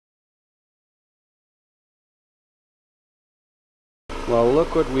Well,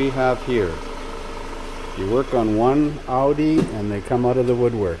 look what we have here. You work on one Audi and they come out of the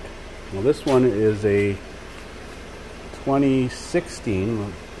woodwork. Well, this one is a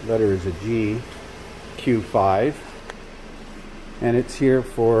 2016, letter is a G, Q5, and it's here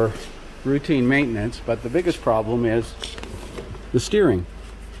for routine maintenance, but the biggest problem is the steering.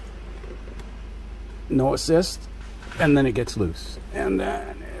 No assist, and then it gets loose, and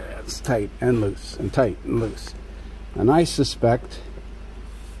then it's tight and loose and tight and loose. And I suspect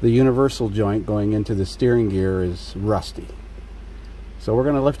the universal joint going into the steering gear is rusty. So we're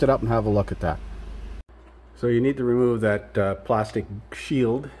going to lift it up and have a look at that. So you need to remove that plastic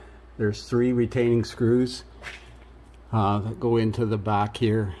shield. There's 3 retaining screws that go into the back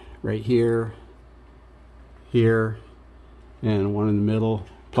here, right here, here, and one in the middle.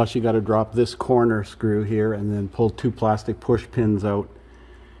 Plus you got to drop this corner screw here and then pull 2 plastic push pins out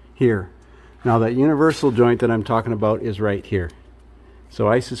here. Now that universal joint that I'm talking about is right here. So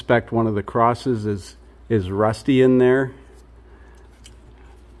I suspect one of the crosses is rusty in there.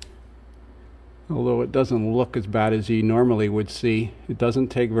 Although it doesn't look as bad as you normally would see. It doesn't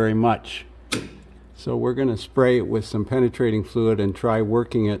take very much. So we're going to spray it with some penetrating fluid and try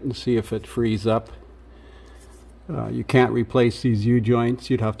working it and see if it frees up. You can't replace these U-joints.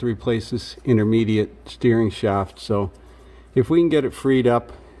 You'd have to replace this intermediate steering shaft. So if we can get it freed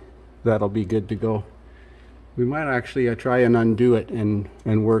up, that'll be good to go. We might actually try and undo it and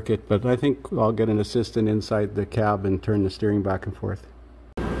work it, but I think I'll get an assistant inside the cab and turn the steering back and forth.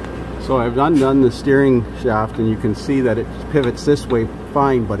 So I've undone the steering shaft and you can see that it pivots this way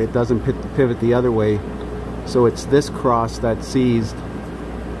fine, but it doesn't pivot the other way. So it's this cross that's seized.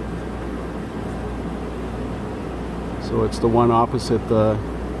 So it's the one opposite the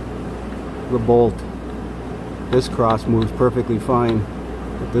bolt. This cross moves perfectly fine,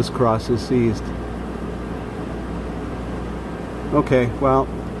 but this cross is seized. Okay, well,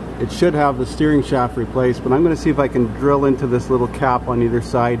 it should have the steering shaft replaced, but I'm going to see if I can drill into this little cap on either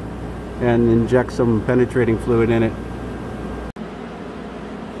side and inject some penetrating fluid in it.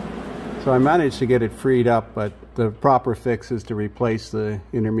 So I managed to get it freed up, but the proper fix is to replace the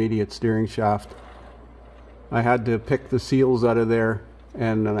intermediate steering shaft. I had to pick the seals out of there,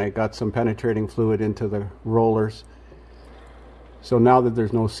 and then I got some penetrating fluid into the rollers. So now that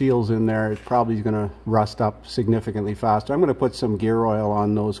there's no seals in there, it's probably going to rust up significantly faster. I'm going to put some gear oil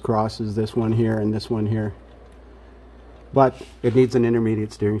on those crosses, this one here and this one here. But it needs an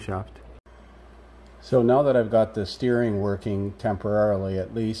intermediate steering shaft. So now that I've got the steering working temporarily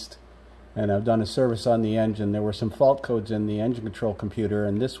at least, and I've done a service on the engine, there were some fault codes in the engine control computer,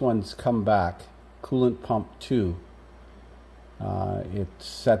 and this one's come back, Coolant Pump 2. It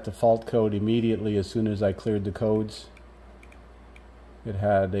set the fault code immediately as soon as I cleared the codes. It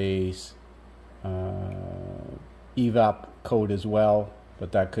had a evap code as well,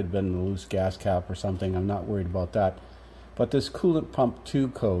 but that could have been a loose gas cap or something. I'm not worried about that. But this Coolant Pump 2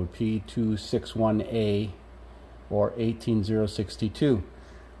 code, P261A or 18062.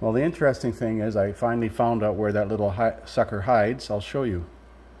 Well, the interesting thing is I finally found out where that little sucker hides. I'll show you.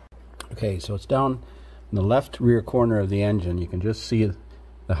 Okay, so it's down in the left rear corner of the engine. You can just see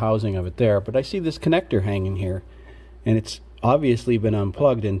the housing of it there. But I see this connector hanging here, and it's obviously been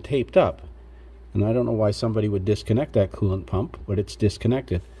unplugged and taped up. And I don't know why somebody would disconnect that coolant pump, but it's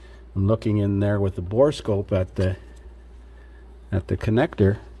disconnected. I'm looking in there with the bore scope at the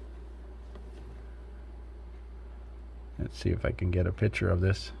connector. Let's see if I can get a picture of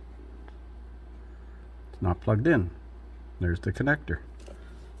this. It's not plugged in. There's the connector.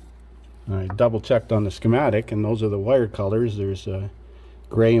 I double checked on the schematic, and those are the wire colors. There's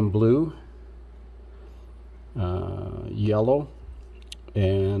gray and blue, yellow,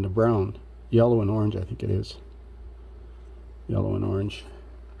 and brown. Yellow and orange, I think it is. Yellow and orange.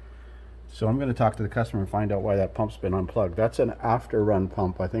 So I'm going to talk to the customer and find out why that pump's been unplugged. That's an after run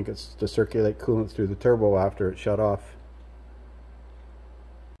pump. I think it's to circulate coolant through the turbo after it shut off.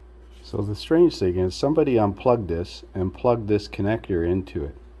 So the strange thing is somebody unplugged this and plugged this connector into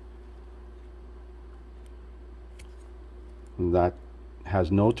it. And that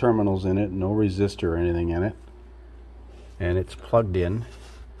has no terminals in it, no resistor or anything in it. And it's plugged in.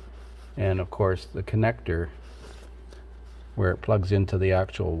 And of course the connector where it plugs into the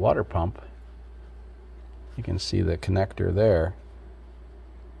actual water pump, you can see the connector there.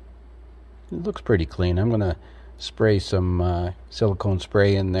 It looks pretty clean. I'm going to spray some silicone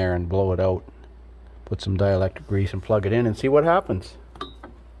spray in there and blow it out. Put some dielectric grease and plug it in and see what happens.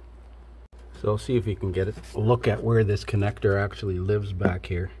 So I'll see if you can get a look at where this connector actually lives back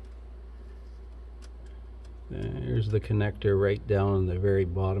here. There's the connector right down on the very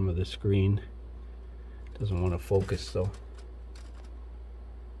bottom of the screen. Doesn't want to focus though.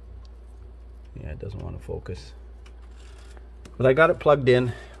 Yeah, it doesn't want to focus. But I got it plugged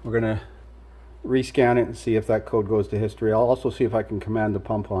in. We're going to rescan it and see if that code goes to history. I'll also see if I can command the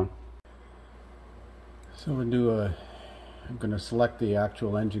pump on. So I'm going to select the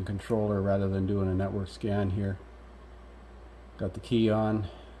actual engine controller rather than doing a network scan here. Got the key on.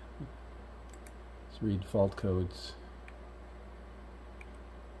 Let's read fault codes.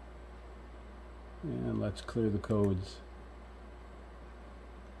 And let's clear the codes.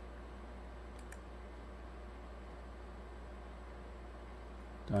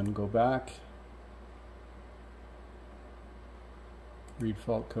 Done, go back. Read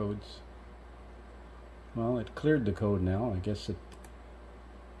fault codes. Well, it cleared the code now. I guess it,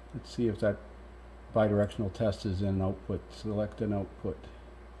 let's see if that bidirectional test is in output. Select an output.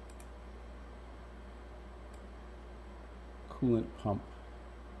 Coolant pump.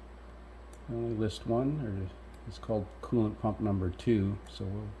 I only list one, or it's called coolant pump number 2, so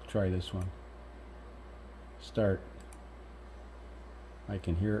we'll try this one. Start. I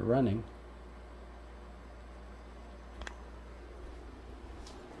can hear it running.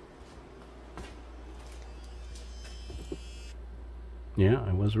 Yeah,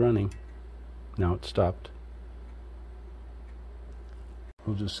 it was running. Now it stopped.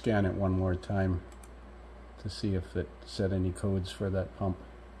 We'll just scan it one more time to see if it set any codes for that pump.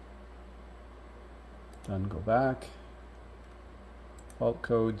 Done, go back. Fault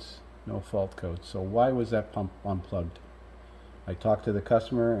codes, no fault codes. So why was that pump unplugged? I talked to the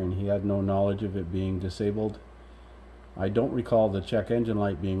customer and he had no knowledge of it being disabled. I don't recall the check engine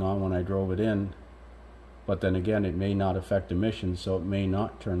light being on when I drove it in, but then again it may not affect emissions, so it may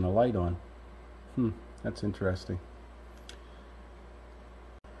not turn the light on. That's interesting.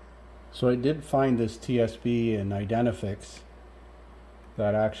 So I did find this TSB in Identifix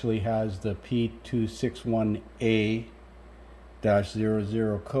that actually has the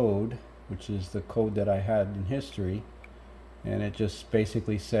P261A-00 code, which is the code that I had in history, and it just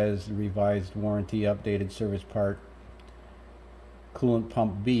basically says revised warranty, updated service part, Coolant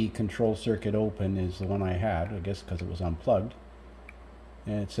Pump B, control circuit open is the one I had, I guess because it was unplugged.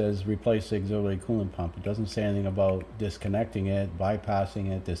 And it says replace auxiliary coolant pump. It doesn't say anything about disconnecting it,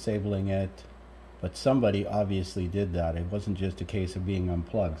 bypassing it, disabling it, but somebody obviously did that. It wasn't just a case of being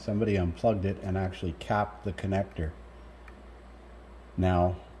unplugged. Somebody unplugged it and actually capped the connector.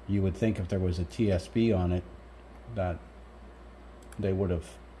 Now, you would think if there was a TSB on it that they would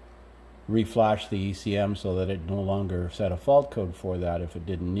have reflashed the ECM so that it no longer set a fault code for that if it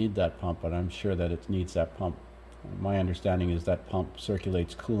didn't need that pump, but I'm sure that it needs that pump. My understanding is that pump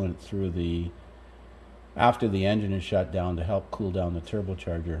circulates coolant through after the engine is shut down to help cool down the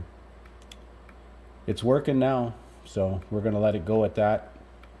turbocharger. It's working now, so we're going to let it go at that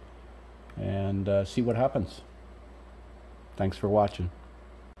and see what happens. Thanks for watching.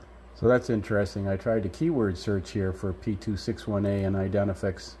 So that's interesting. I tried to keyword search here for P261A in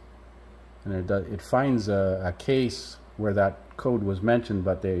Identifix, and it finds a case where that code was mentioned,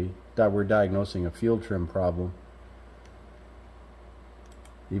 but that we're diagnosing a fuel trim problem.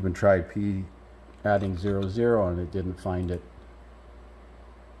 Even tried adding 00 and it didn't find it.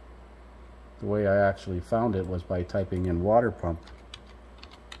 The way I actually found it was by typing in water pump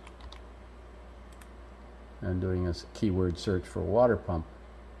and doing a keyword search for water pump,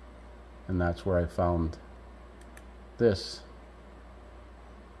 and that's where I found this.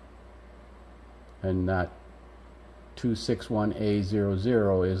 And that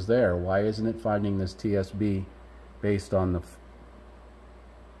 261A00 is there. Why isn't it finding this TSB based on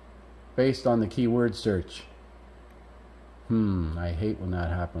the keyword search? I hate when that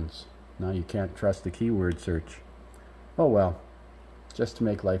happens. Now you can't trust the keyword search. Oh well, just to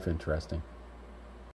make life interesting.